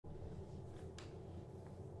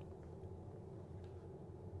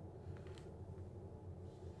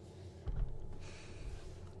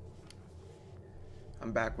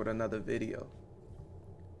I'm back with another video.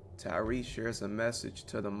 Tyrese shares a message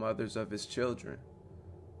to the mothers of his children.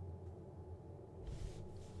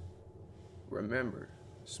 Remember,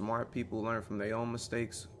 smart people learn from their own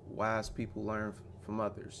mistakes, wise people learn from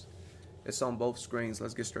others. It's on both screens.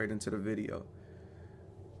 Let's get straight into the video.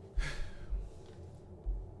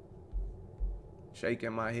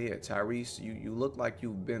 Shaking my head. Tyrese, you look like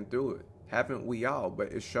you've been through it. Haven't we all?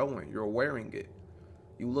 But it's showing. You're wearing it.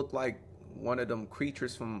 You look like one of them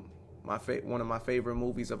creatures from one of my favorite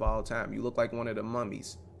movies of all time. You look like one of the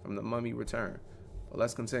mummies from The Mummy Return. But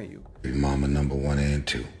let's continue. Mama number 1 and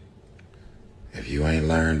 2. If you ain't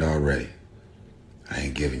learned already, I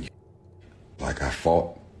ain't giving you. Like I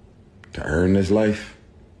fought to earn this life,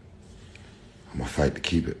 I'm gonna fight to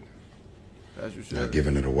keep it. That's your shit. Not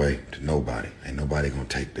giving it away to nobody. Ain't nobody gonna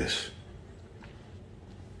take this.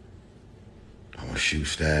 I'm gonna shoot,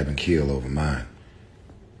 stab, and kill over mine.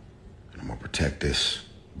 And I'm gonna protect this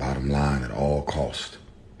bottom line at all cost.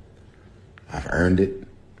 I've earned it,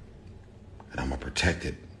 and I'm gonna protect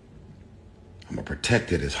it. I'm gonna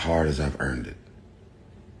protect it as hard as I've earned it.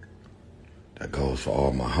 That goes for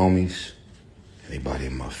all my homies, anybody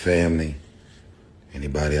in my family,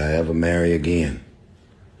 anybody I ever marry again.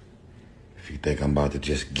 If you think I'm about to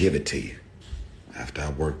just give it to you after I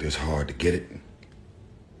worked this hard to get it,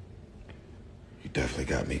 you definitely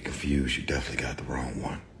got me confused. You definitely got the wrong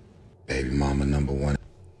one. Baby mama number 1.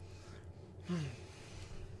 All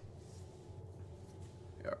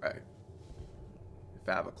right.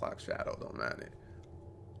 5 o'clock shadow, don't mind it.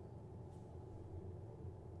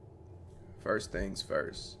 First things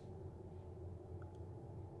first.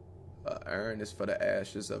 Urn is for the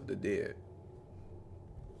ashes of the dead.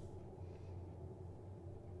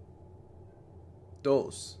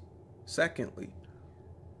 Dos. Secondly,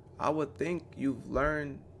 I would think you've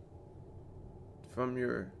learned from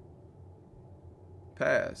your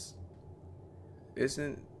past.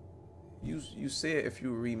 Isn't you said if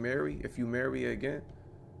you marry again,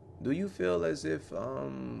 do you feel as if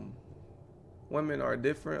women are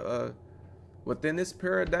different within this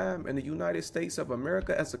paradigm in the United States of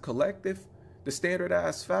America as a collective? The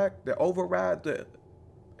standardized fact that override the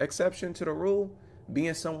exception to the rule,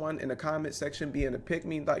 being someone in the comment section being a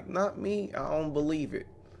pick-me, like, not me, I don't believe it.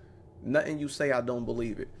 Nothing you say, I don't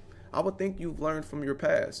believe it. I would think you've learned from your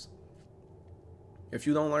past. If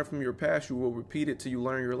you don't learn from your past, you will repeat it till you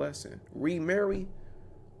learn your lesson. Remarry?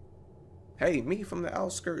 Hey, me from the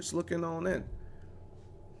outskirts looking on in.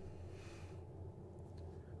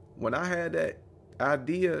 When I had that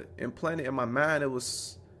idea implanted in my mind, it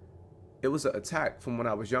was an attack from when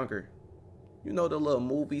I was younger. You know the little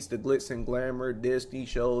movies, the glitz and glamour, Disney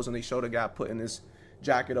shows, and they show the guy putting his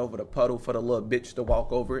jacket over the puddle for the little bitch to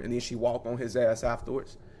walk over, and then she walk on his ass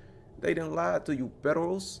afterwards. They didn't lie to you,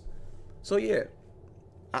 perros. So yeah,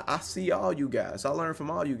 I see all you guys. I learned from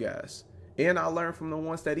all you guys. And I learned from the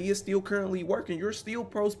ones that he is still currently working. You're still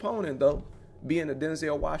postponing, though, being a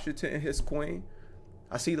Denzel Washington and his queen.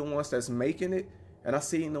 I see the ones that's making it, and I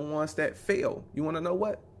see the ones that fail. You want to know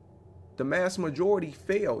what? The mass majority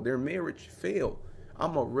fail. Their marriage failed.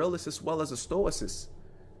 I'm a realist as well as a stoicist.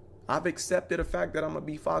 I've accepted the fact that I'm going to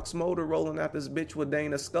be Fox Mulder rolling out this bitch with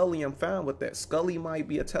Dana Scully. I'm fine with that. Scully might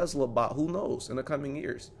be a Tesla bot. Who knows in the coming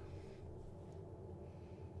years?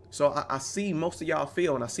 So I see most of y'all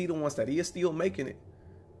fail, and I see the ones that is still making it.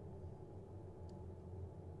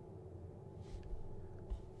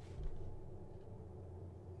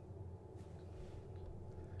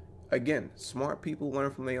 Again, smart people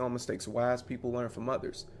learn from their own mistakes. Wise people learn from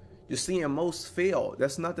others. You're seeing most fail.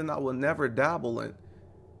 That's nothing I will never dabble in.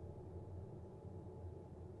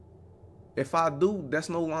 If I do, that's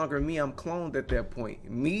no longer me. I'm cloned at that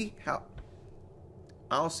point. Me, how?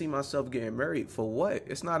 I don't see myself getting married. For what?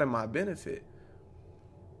 It's not in my benefit.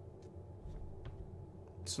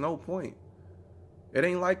 It's no point. It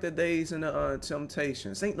ain't like the days in the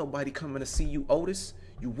Temptations. Ain't nobody coming to see you, Otis.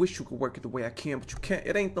 You wish you could work it the way I can, but you can't.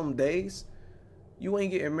 It ain't them days. You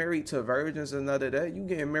ain't getting married to virgins and none of that. You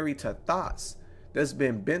getting married to thoughts that's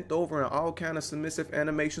been bent over in all kind of submissive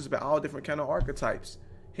animations by all different kind of archetypes.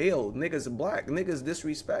 Hell, niggas black, niggas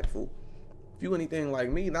disrespectful. If you anything like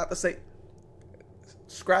me, not to say,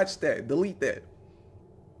 scratch that, delete that.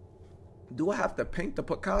 Do I have to paint the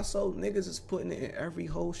Picasso? Niggas is putting it in every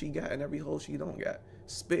hole she got and every hole she don't got.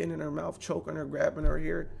 Spitting in her mouth, choking her, grabbing her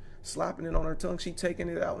hair, slapping it on her tongue. She taking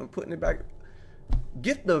it out and putting it back.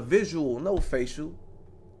 Get the visual, no facial.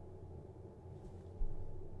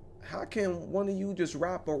 How can one of you just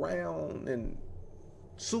wrap around and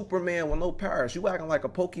Superman with no powers? You acting like a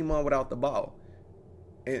Pokemon without the ball.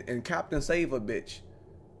 And Captain Save a bitch.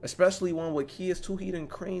 Especially one with kids too. He done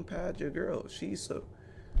cream pad your girl. She's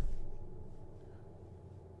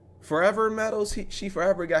Forever Metals, she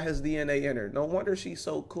forever got his DNA in her. No wonder she's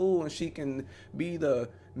so cool and she can be the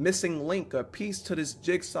missing link, a piece to this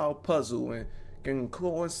jigsaw puzzle, and can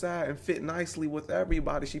coincide and fit nicely with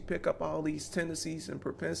everybody. She pick up all these tendencies and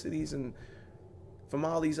propensities and from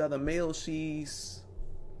all these other males. She's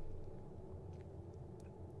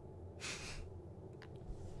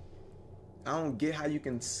I don't get how you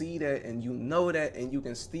can see that and you know that and you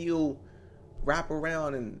can still wrap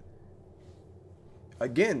around. And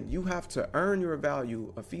again, you have to earn your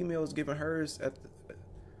value. A female is given hers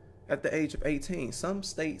at the age of 18. Some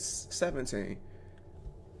states 17.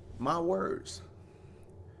 My words.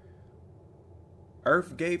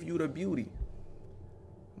 Earth gave you the beauty.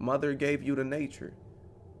 Mother gave you the nature.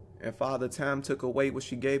 And Father Time took away what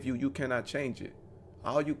she gave you. You cannot change it.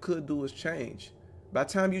 All you could do is change. By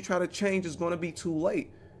the time you try to change, it's going to be too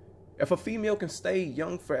late. If a female can stay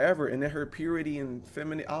young forever and in her purity and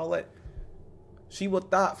feminine, all that, she will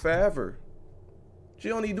thought forever.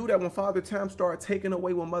 She only do that when Father Time started taking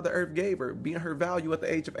away what Mother Earth gave her, being her value at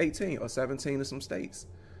the age of 18 or 17 in some states.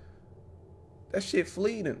 That shit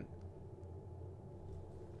fleeting.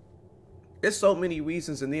 There's so many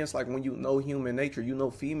reasons, and then it's like when you know human nature, you know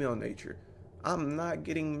female nature. I'm not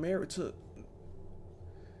getting married to...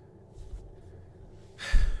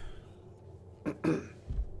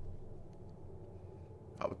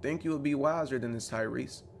 I would think you would be wiser than this,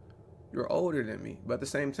 Tyrese. You're older than me, but at the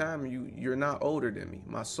same time, you're not older than me.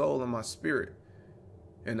 My soul and my spirit,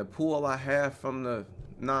 and the pull I have from the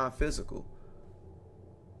non-physical.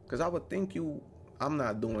 Because I would think I'm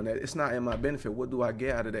not doing that. It's not in my benefit. What do I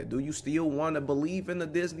get out of that? Do you still want to believe in the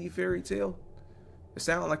Disney fairy tale? It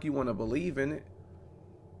sounds like you want to believe in it.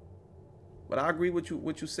 But I agree with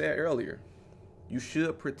what you said earlier. You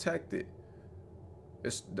should protect it.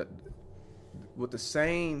 With the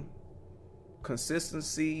same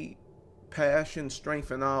consistency, passion, strength,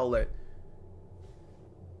 and all that.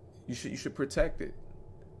 You should protect it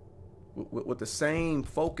with the same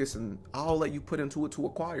focus and all that you put into it to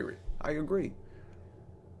acquire it. I agree.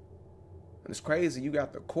 And it's crazy. You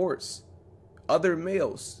got the courts, other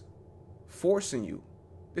males forcing you.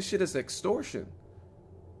 This shit is extortion.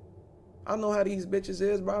 I know how these bitches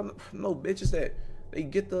is, bro. I know bitches that they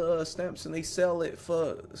get the stamps and they sell it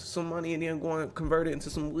for some money and then go and convert it into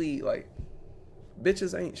some weed. Like,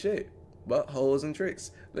 bitches ain't shit but hoes and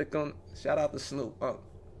tricks. Shout out to Snoop.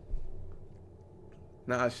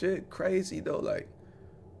 Nah, shit crazy though. Like,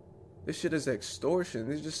 this shit is extortion.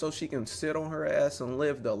 It's just so she can sit on her ass and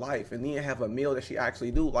live the life and then have a meal that she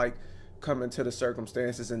actually do, like come into the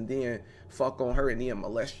circumstances and then fuck on her and then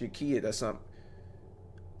molest your kid or something.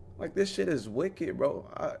 Like, this shit is wicked,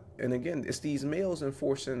 bro. And again, it's these males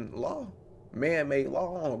enforcing law. Man-made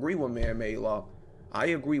law. I don't agree with man-made law. I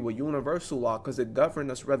agree with universal law because it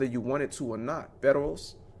governs us whether you want it to or not.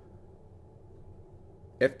 Federals.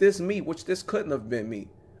 If this me, which this couldn't have been me,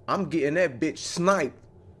 I'm getting that bitch sniped.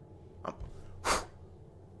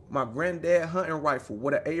 My granddad hunting rifle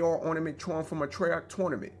with an AR ornament torn from a Treyarch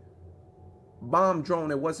tournament. Bomb drone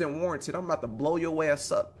that wasn't warranted. I'm about to blow your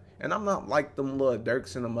ass up. And I'm not like them little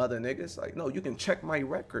Dirks and them other niggas. Like, no, you can check my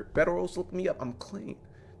record. Federals look me up. I'm clean.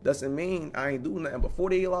 Doesn't mean I ain't do nothing. But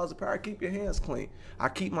 48 laws of power, keep your hands clean. I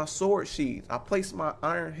keep my sword sheath. I place my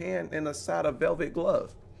iron hand in the side of velvet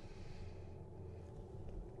glove.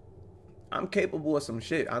 I'm capable of some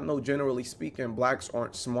shit. I know, generally speaking, blacks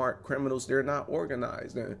aren't smart criminals. They're not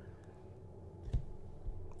organized. And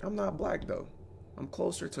I'm not black, though. I'm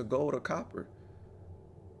closer to gold or copper.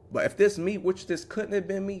 But if this me, which this couldn't have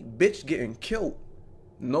been me, bitch getting killed.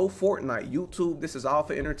 No Fortnite, YouTube, this is all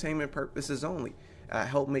for entertainment purposes only. I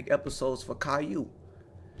help make episodes for Caillou.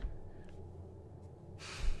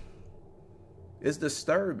 It's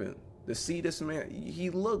disturbing to see this man. He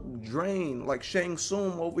looked drained, like Shang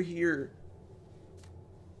Tsung over here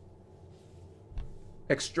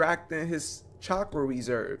extracting his chakra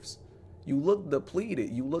reserves. You look depleted.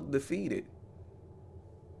 You look defeated.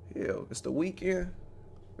 Hell, it's the weekend.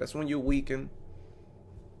 That's when you're weakened.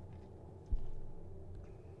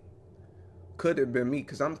 Could have been me,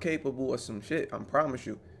 because I'm capable of some shit. I promise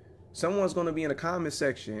you. Someone's going to be in the comment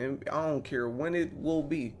section, and I don't care when it will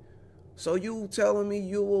be. So you telling me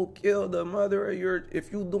you will kill the mother of your...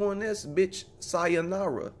 If you doing this, bitch,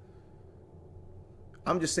 sayonara.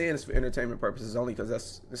 I'm just saying this for entertainment purposes only, because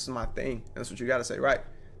this is my thing. That's what you got to say, right?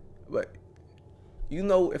 But you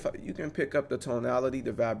know, if you can pick up the tonality,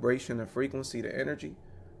 the vibration, the frequency, the energy...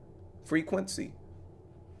 Frequency.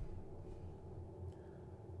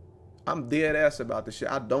 I'm dead ass about this shit.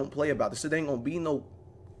 I don't play about this. It ain't gonna be no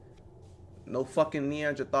no fucking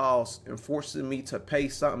Neanderthals enforcing me to pay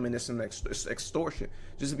something, and it's an it's extortion.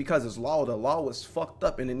 Just because it's law, the law is fucked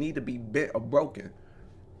up and it need to be bent or broken.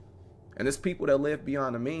 And there's people that live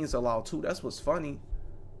beyond the means of law too. That's what's funny.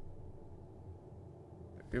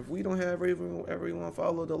 If we don't have everyone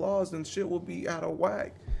follow the laws, then shit will be out of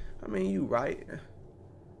whack. I mean, you right.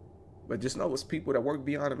 But just know it's people that work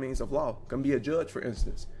beyond the means of law. Can be a judge, for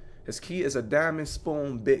instance. His kid is a diamond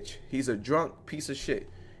spoon bitch. He's a drunk piece of shit.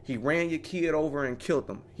 He ran your kid over and killed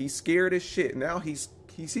him. He's scared as shit. Now he's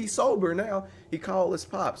sober now. He called his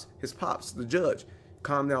pops, the judge.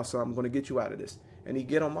 Calm down, son. I'm going to get you out of this. And he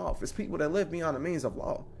get him off. It's people that live beyond the means of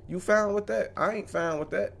law. You found with that? I ain't found with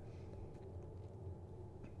that.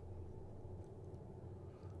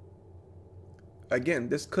 Again,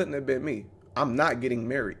 this couldn't have been me. I'm not getting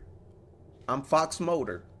married. I'm Fox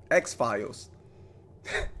Mulder, X-Files.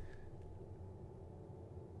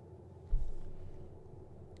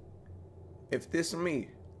 If this me,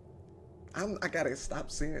 I gotta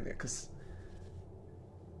stop saying it, because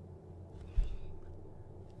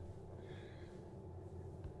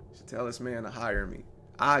I should tell this man to hire me.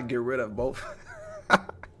 I get rid of both.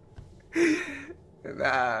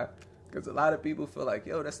 Nah, because a lot of people feel like,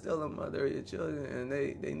 yo, that's still a mother of your children, and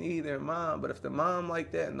they need their mom. But if the mom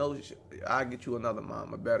like that knows, I'll get you another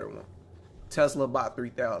mom, a better one. Tesla bought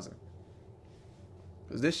 3,000.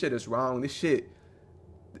 Because this shit is wrong. This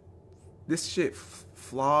shit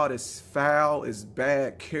flawed, it's foul, it's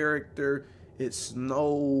bad character, it's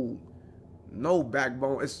no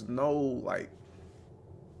backbone, it's no, like,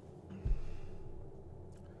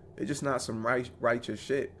 it's just not some righteous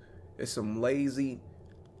shit. It's some lazy,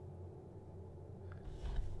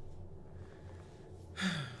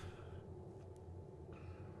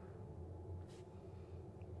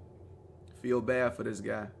 feel bad for this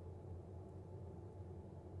guy.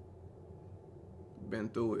 Been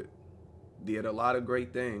through it. Did a lot of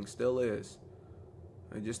great things, still is.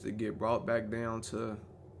 And just to get brought back down to,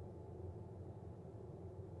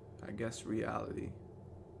 I guess, reality.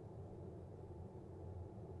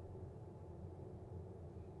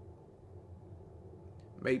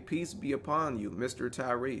 May peace be upon you, Mr.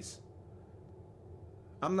 Tyrese.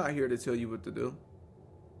 I'm not here to tell you what to do.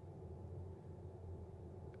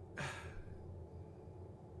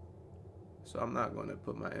 So I'm not going to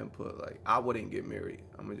put my input, like, I wouldn't get married.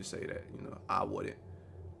 I'm going to just say that, I wouldn't.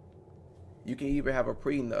 You can even have a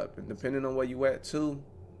prenup, and depending on where you at too,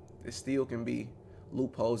 it still can be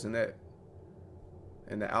loopholes in that.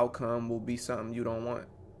 And the outcome will be something you don't want.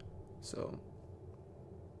 So,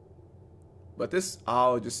 but this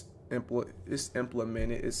all just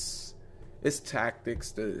implemented. It's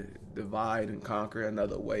tactics to divide and conquer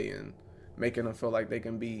another way, and making them feel like they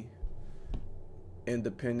can be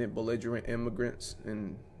independent, belligerent immigrants,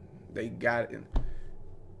 and they got it. And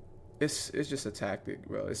it's just a tactic,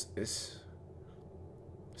 bro. It's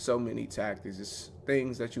so many tactics. It's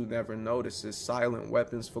things that you never notice. It's silent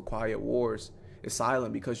weapons for quiet wars. It's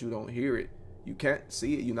silent because you don't hear it. You can't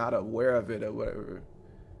see it. You're not aware of it or whatever.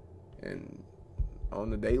 And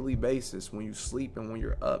on a daily basis, when you sleep and when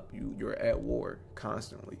you're up, you're at war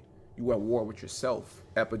constantly. You're at war with yourself.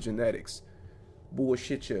 Epigenetics.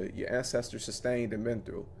 Bullshit your ancestors sustained and been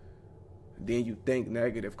through. Then you think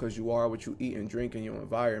negative because you are what you eat and drink in your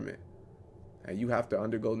environment. And you have to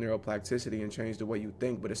undergo neuroplasticity and change the way you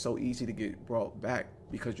think, but it's so easy to get brought back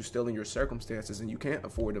because you're still in your circumstances and you can't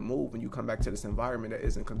afford to move when you come back to this environment that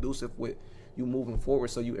isn't conducive with you moving forward.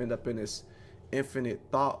 So you end up in this infinite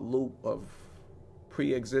thought loop of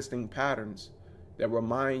pre-existing patterns that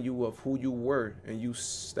remind you of who you were, and you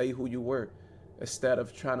stay who you were, instead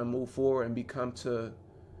of trying to move forward and become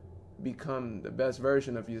the best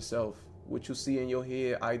version of yourself, which you see in your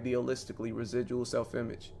head idealistically, residual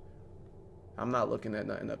self-image. I'm not looking at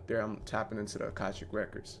nothing up there. I'm tapping into the Akashic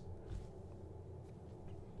records.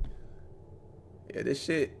 Yeah, this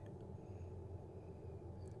shit,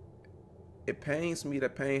 it pains me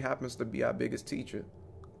that pain happens to be our biggest teacher.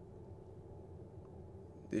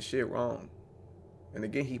 This shit wrong. And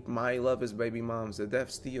again, he might love his baby moms to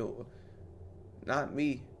death still. Not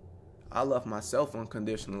me. I love myself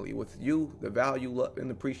unconditionally. With you, the value, love,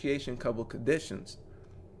 and appreciation come with conditions.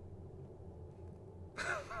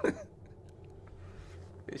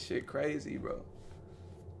 This shit crazy, bro.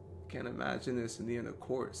 Can't imagine this in the end of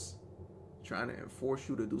course. Trying to enforce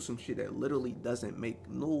you to do some shit that literally doesn't make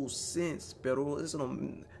no sense. Pero it's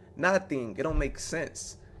nothing. It don't make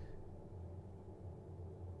sense.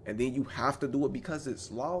 And then you have to do it because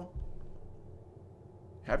it's law.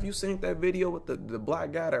 Have you seen that video with the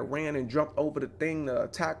black guy that ran and jumped over the thing to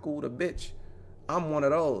tackle the bitch? I'm one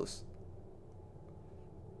of those.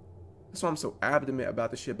 That's why I'm so adamant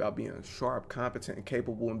about the shit about being sharp, competent, and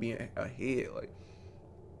capable and being ahead. Like,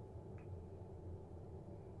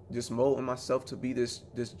 just molding myself to be this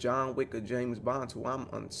John Wick or James Bond to where I'm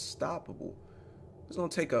unstoppable. It's gonna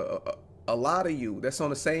take a lot of you that's on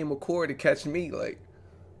the same accord to catch me, like,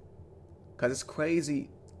 cause it's crazy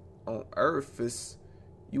on Earth. It's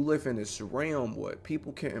you live in this realm where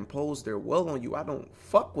people can impose their will on you. I don't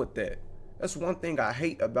fuck with that. That's one thing I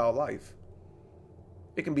hate about life.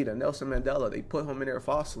 It can be the Nelson Mandela. They put him in there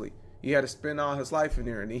falsely. He had to spend all his life in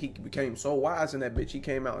there, and then he became so wise in that bitch. He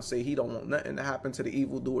came out and said he don't want nothing to happen to the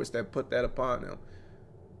evildoers that put that upon him.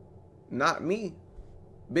 Not me.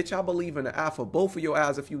 Bitch, I believe in the eye for both of your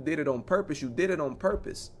eyes. If you did it on purpose, you did it on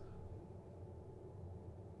purpose.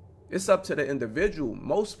 It's up to the individual.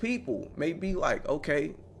 Most people may be like,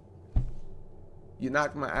 okay, you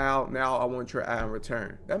knocked my eye out, now I want your eye in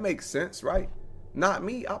return. That makes sense, right? Not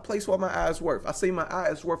me. I place what my eye is worth. I say my eye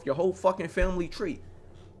is worth your whole fucking family tree.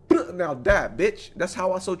 Now die, bitch. That's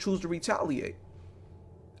how I so choose to retaliate.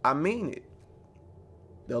 I mean it.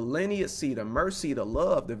 The leniency, the mercy, the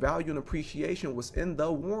love, the value and appreciation was in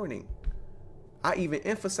the warning. I even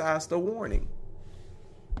emphasized the warning.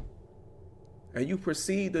 And you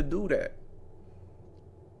proceed to do that.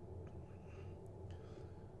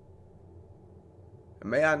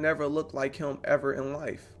 And may I never look like him ever in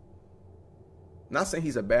life. Not saying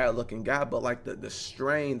he's a bad looking guy, but like the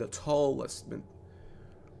strain, the toll that's been.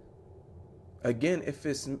 Again, if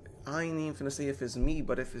it's, I ain't even finna say if it's me,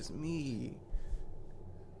 but if it's me,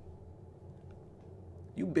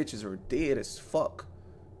 you bitches are dead as fuck.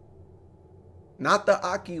 Not the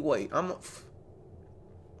Aki way.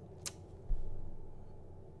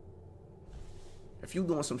 If you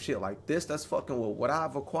doing some shit like this, that's fucking with what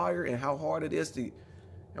I've acquired and how hard it is to,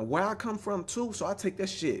 and where I come from too. So I take that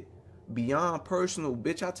shit beyond personal,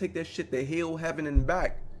 bitch. I take that shit to hell, heaven, and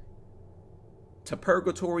back. To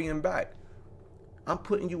purgatory and back. I'm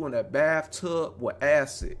putting you in a bathtub with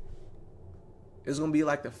acid. It's gonna be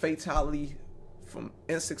like the fatality from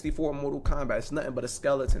N64 Mortal Kombat. It's nothing but a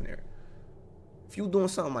skeleton there. If you doing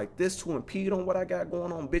something like this to impede on what I got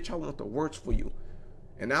going on, bitch, I want the worst for you.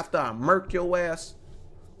 And after I murk your ass,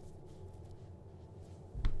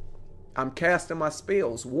 I'm casting my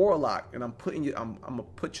spells, Warlock, and I'm putting you. I'm gonna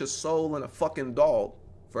put your soul in a fucking dog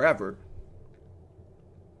forever.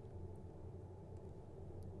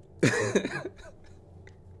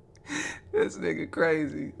 This nigga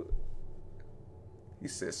crazy. He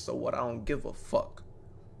says, so what? I don't give a fuck.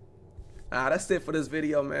 That's it for this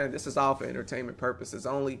video, man. This is all for entertainment purposes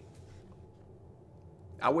only.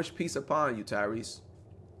 I wish peace upon you, Tyrese.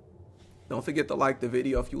 Don't forget to like the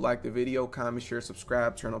video if you like the video. Comment, share,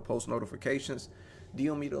 subscribe, turn on post notifications.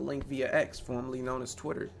 DM me the link via X, formerly known as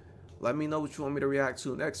Twitter. Let me know what you want me to react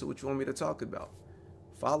to next or what you want me to talk about.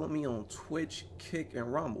 Follow me on Twitch, Kick,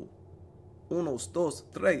 and Rumble. Unos, dos,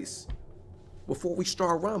 tres. Before we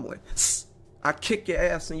start rumbling, I kick your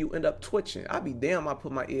ass and you end up twitching. I be damn I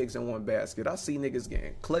put my eggs in one basket. I see niggas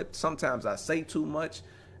getting clipped. Sometimes I say too much,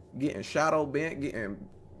 getting shadow banned, getting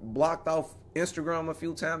blocked off Instagram a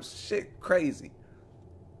few times. Shit crazy.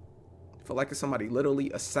 I feel like it's somebody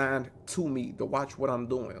literally assigned to me to watch what I'm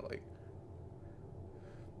doing. Like,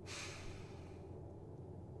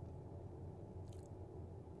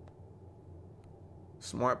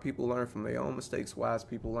 smart people learn from their own mistakes. Wise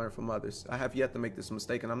people learn from others. I have yet to make this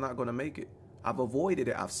mistake, and I'm not going to make it. I've avoided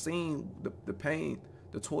it. I've seen the pain,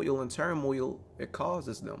 the toil and turmoil it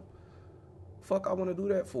causes them. Fuck, I want to do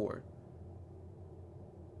that for.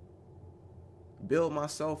 Build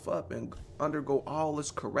myself up and undergo all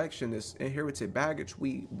this correction, this inherited baggage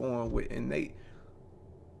we born with innate.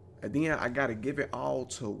 And then I got to give it all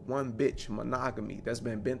to one bitch, monogamy, that's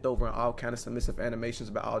been bent over in all kind of submissive animations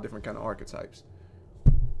about all different kind of archetypes.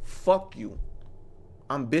 Fuck you.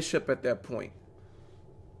 I'm Bishop at that point.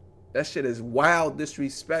 That shit is wild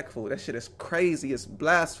disrespectful. That shit is crazy. It's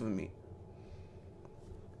blasphemy.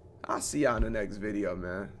 I'll see y'all in the next video,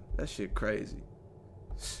 man. That shit crazy.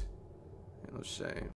 Ain't no shame.